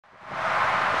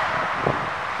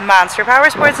Monster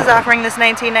Powersports is offering this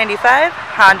 1995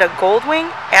 Honda Goldwing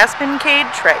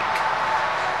Aspencade Trike.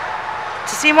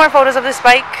 To see more photos of this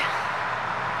bike,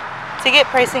 to get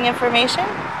pricing information,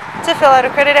 to fill out a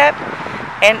credit app,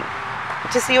 and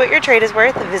to see what your trade is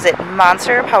worth, visit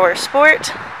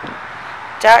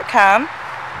monsterpowersport.com.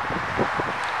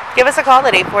 Give us a call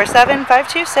at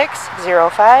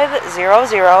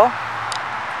 847-526-0500.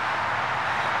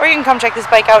 Or you can come check this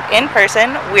bike out in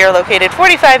person. We are located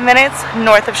 45 minutes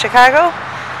north of Chicago,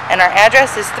 and our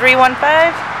address is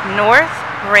 315 North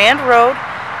Rand Road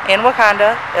in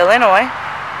Wauconda, Illinois.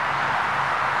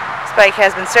 This bike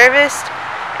has been serviced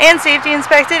and safety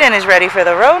inspected and is ready for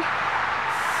the road.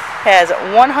 Has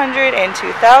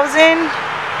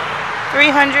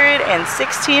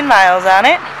 102,316 miles on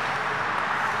it.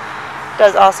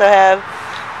 Does also have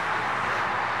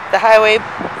the highway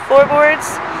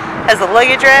floorboards, has the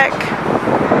luggage rack,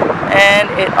 and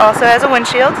it also has a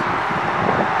windshield.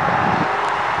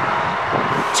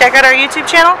 Check out our YouTube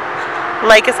channel,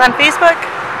 like us on Facebook,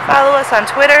 follow us on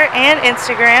Twitter and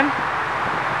Instagram.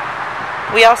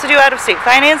 We also do out-of-state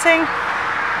financing,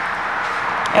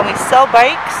 and we sell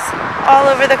bikes all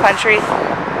over the country.